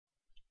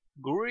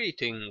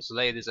Greetings,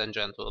 ladies and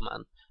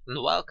gentlemen,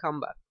 and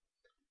welcome back.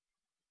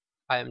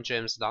 I am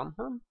James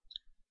Dunham,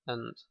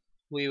 and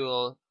we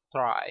will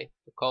try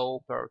the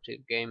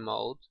cooperative game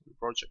mode in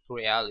Project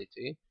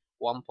Reality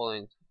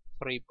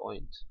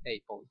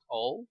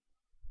 1.3.8.0.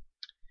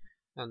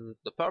 And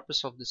the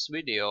purpose of this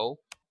video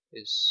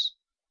is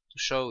to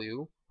show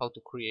you how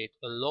to create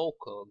a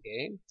local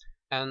game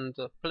and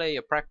play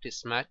a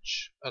practice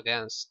match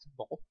against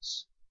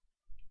bots,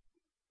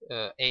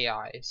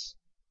 AIs,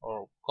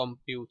 or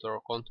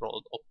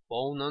computer-controlled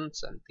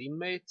opponents and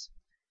teammates,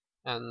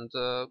 and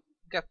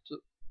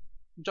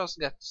just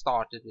get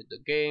started with the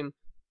game,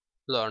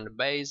 learn the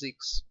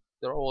basics,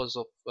 the roles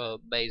of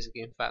basic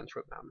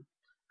infantryman.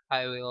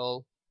 I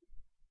will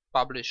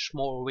publish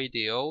more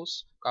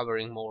videos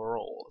covering more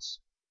roles.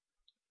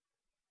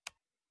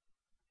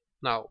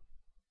 Now,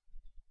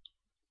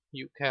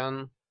 you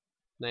can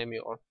name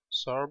your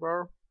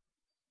server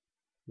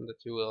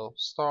that you will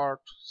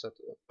start, set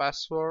a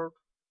password.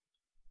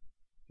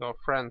 Your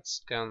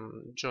friends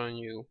can join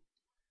you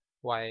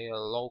via a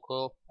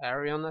local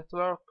area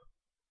network.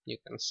 You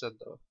can set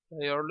the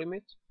player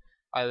limit.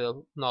 I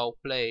will now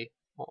play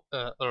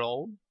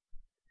alone,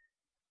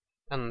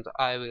 and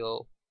I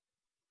will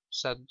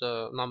set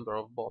the number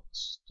of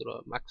bots to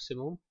the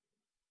maximum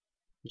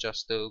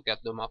just to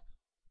get them up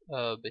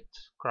a bit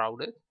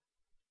crowded.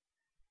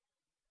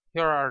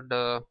 Here are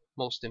the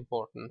most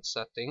important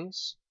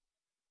settings.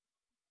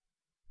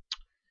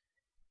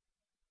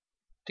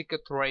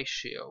 Ticket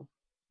ratio.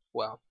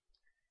 Well,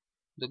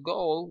 the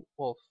goal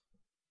of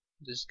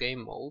this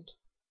game mode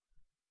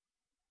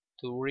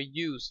to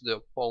reduce the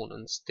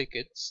opponent's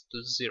tickets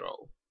to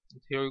 0.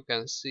 And here you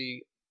can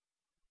see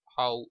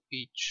how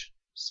each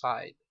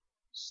side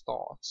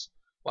starts,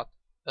 what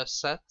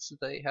assets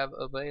they have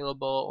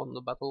available on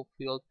the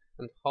battlefield,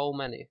 and how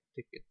many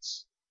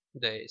tickets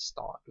they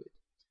start with.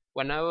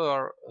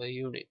 Whenever a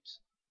unit,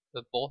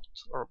 a bot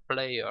or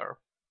player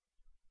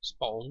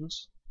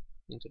spawns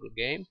into the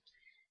game,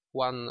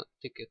 1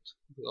 ticket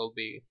will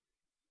be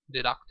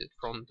deducted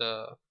from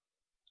the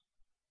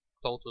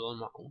total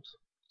amount.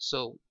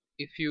 So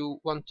if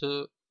you want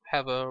to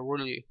have a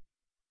really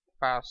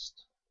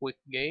fast, quick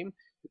game,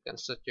 you can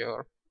set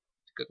your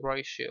ticket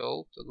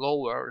ratio to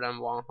lower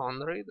than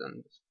 100,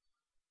 and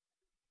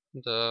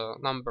the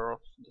number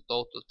of the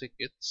total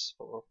tickets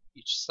for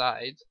each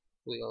side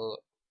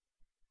will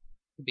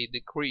be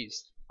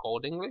decreased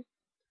accordingly.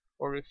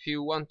 Or if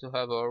you want to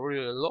have a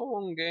really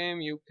long game,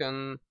 you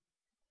can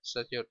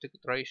set your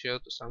ticket ratio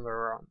to somewhere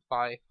around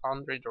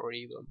 500 or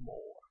even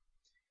more.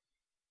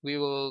 We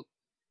will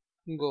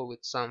go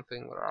with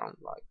something around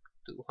like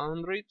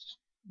 200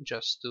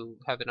 just to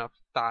have enough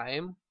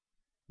time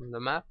on the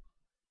map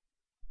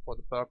for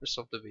the purpose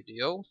of the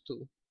video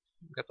to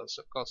get us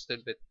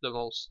accustomed with the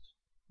most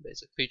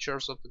basic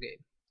features of the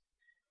game.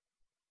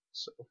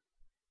 So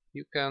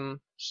you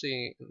can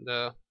see in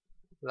the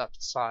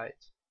left side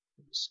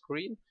of the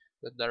screen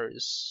that there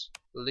is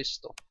a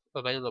list of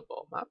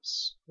available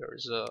maps. There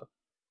is a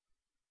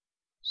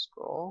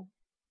scroll.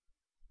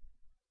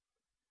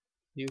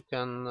 You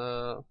can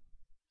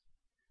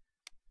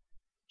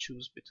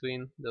choose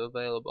between the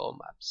available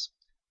maps.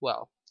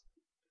 Well,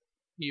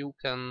 you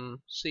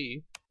can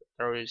see that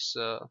there is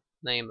a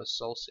name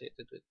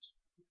associated with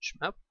each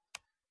map,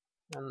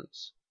 and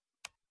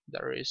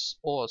there is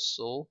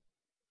also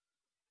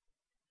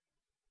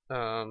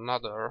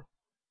another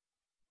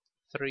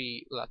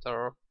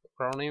 3-letter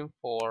acronym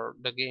for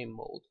the game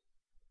mode,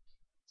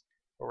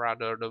 or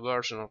rather the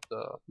version of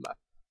the map.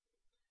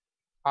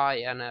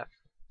 INF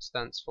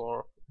stands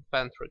for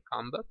Infantry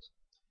Combat.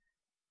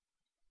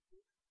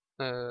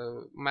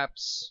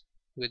 Maps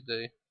with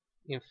the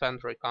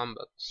infantry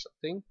combat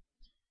setting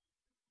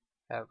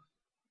have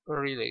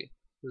really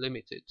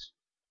limited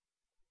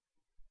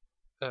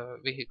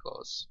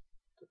vehicles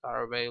that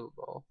are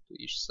available to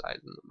each side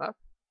on the map.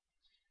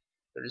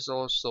 There is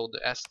also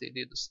the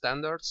STD, the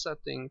standard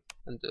setting,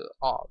 and the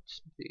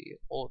ALT, the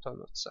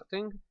alternate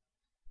setting.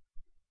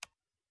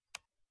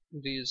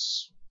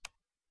 These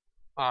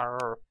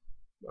are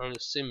very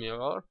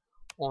similar,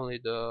 only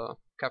the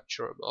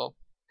capturable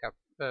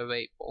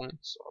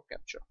waypoints or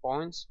capture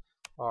points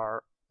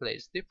are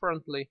placed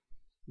differently.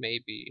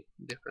 Maybe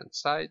different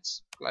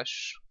sides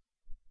clash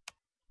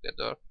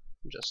together,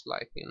 just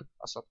like in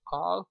Assad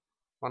Call.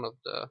 One of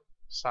the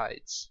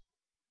sides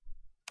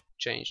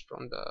changed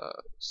from the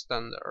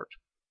standard.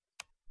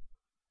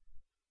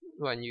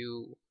 When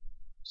you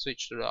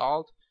switch to the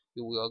alt,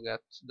 you will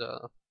get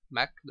the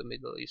MEC, the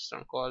Middle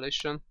Eastern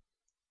Coalition,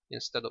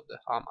 instead of the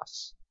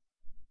Hamas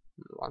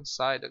on one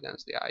side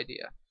against the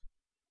IDF.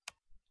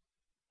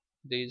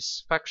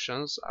 These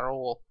factions are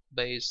all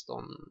based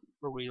on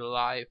real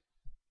life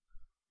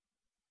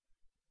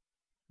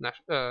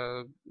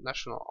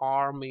national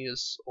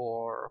armies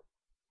or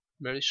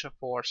militia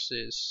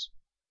forces,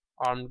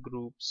 armed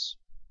groups,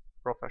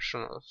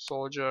 professional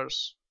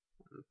soldiers,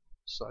 and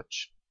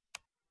such.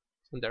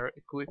 And their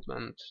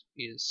equipment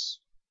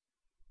is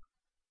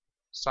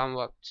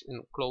somewhat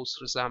in close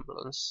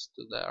resemblance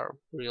to their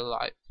real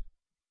life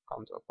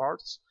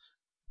counterparts.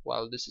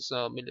 Well, this is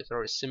a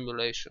military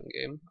simulation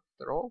game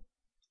after all.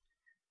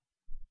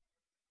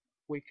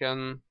 We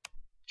can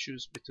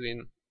choose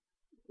between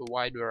a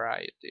wide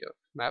variety of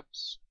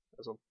maps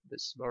as of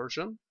this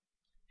version.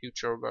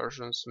 Future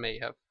versions may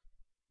have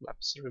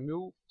maps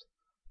removed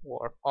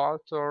or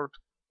altered,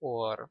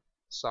 or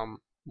some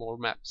more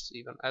maps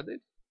even added.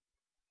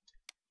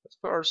 But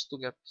first, to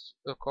get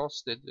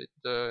accosted with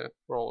the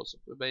roles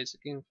of the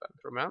basic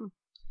infantryman,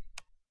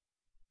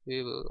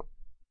 we will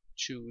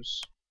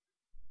choose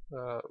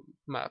a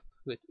map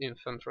with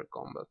infantry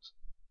combat.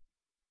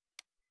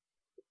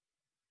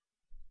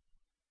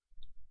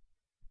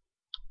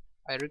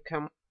 I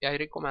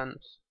recommend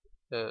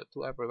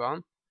to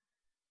everyone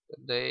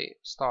that they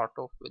start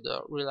off with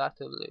a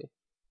relatively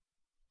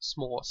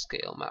small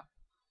scale map.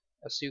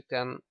 As you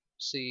can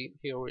see,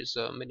 here is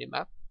a mini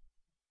map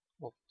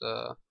of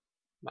the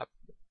map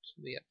that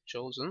we have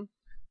chosen,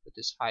 that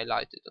is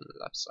highlighted on the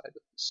left side of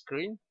the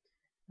screen,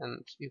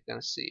 and you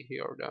can see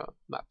here the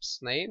map's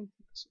name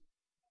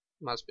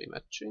must be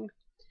matching.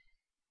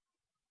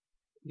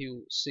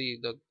 You see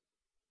the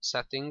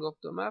setting of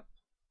the map,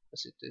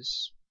 as it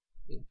is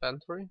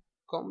infantry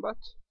combat.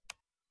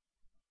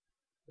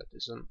 That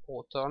is an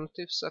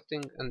alternative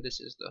setting, and this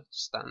is the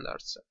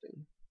standard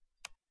setting.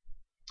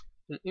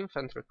 In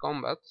infantry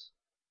combat,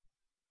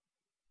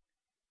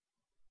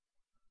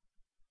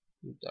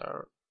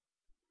 there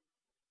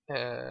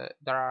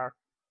are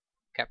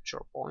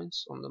capture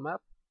points on the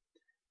map,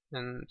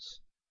 and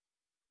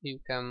you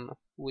can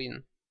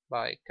win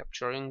by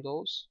capturing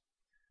those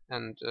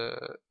and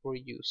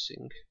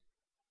reducing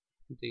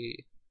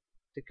the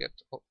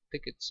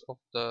tickets of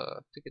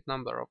the ticket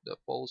number of the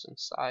opposing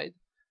side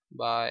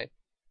by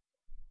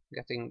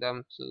getting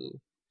them to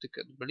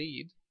ticket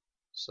bleed,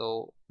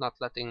 so not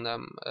letting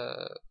them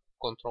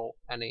control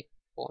any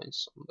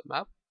points on the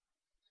map.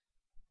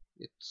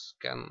 It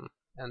can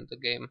end the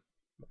game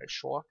very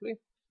shortly,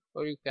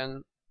 or you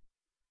can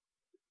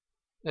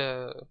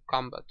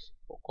combat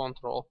for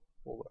control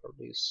over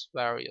these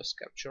various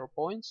capture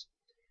points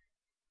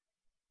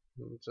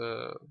and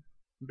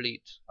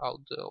bleed out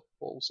the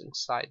opposing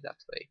side that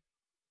way.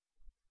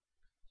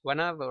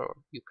 Whenever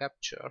you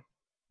capture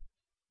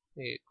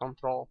a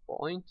control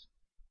point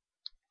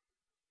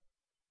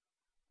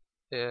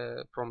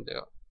from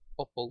the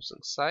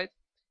opposing side,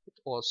 it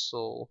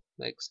also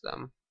makes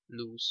them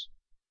lose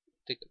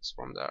tickets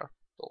from their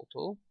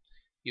total.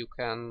 You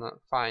can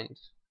find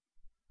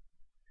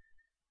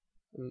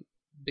a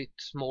bit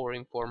more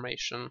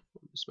information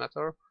on this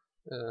matter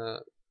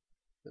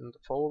in the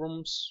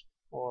forums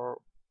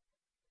or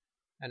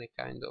any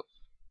kind of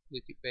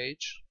wiki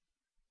page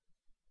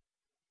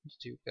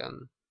that you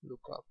can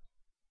look up.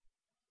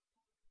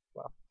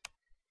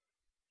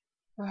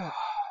 Well,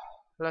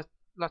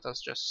 let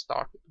us just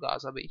start with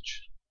Gaza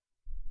Beach.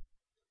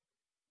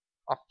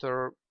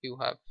 After you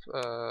have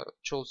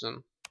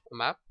chosen a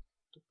map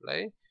to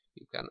play,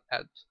 you can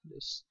add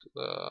this to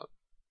the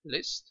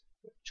list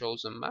of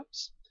chosen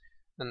maps,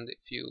 and if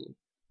you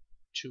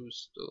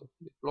choose to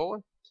deploy,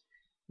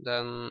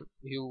 then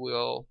you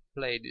will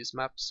play these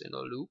maps in a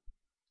loop.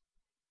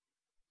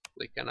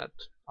 We can add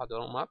other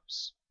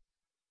maps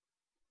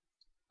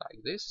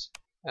like this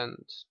and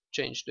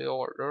change the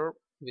order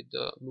with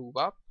the move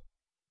up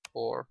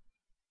or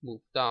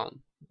move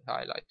down the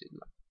highlighted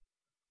map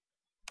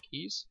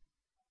keys,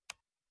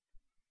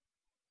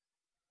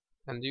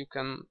 and you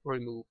can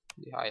remove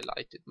the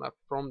highlighted map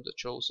from the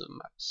chosen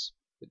maps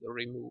with the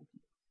remove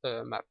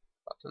map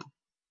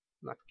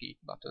key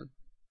button.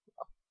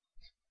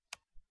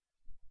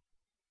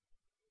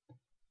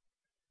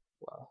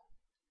 Well,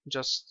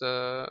 just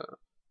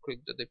click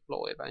the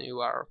deploy when you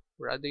are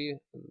ready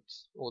and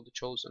all the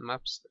chosen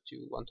maps that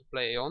you want to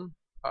play on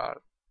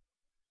are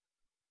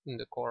in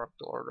the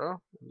correct order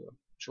in the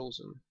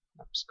chosen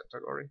maps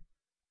category.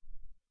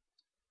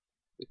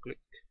 We click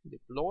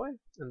deploy,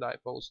 and I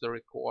pause the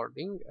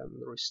recording and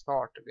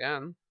restart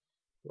again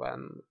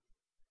when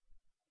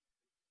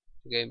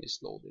the game is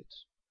loaded,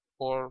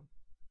 or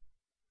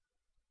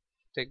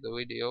take the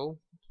video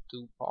to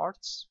 2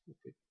 parts if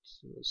it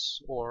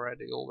was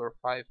already over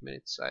 5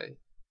 minutes, I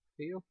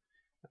feel,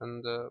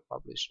 and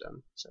publish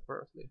them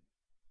separately.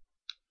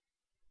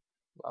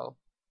 Well,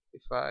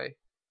 if I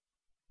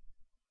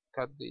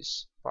cut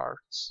these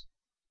parts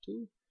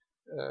too,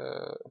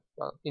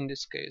 well, in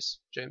this case,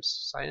 James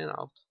signing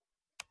out.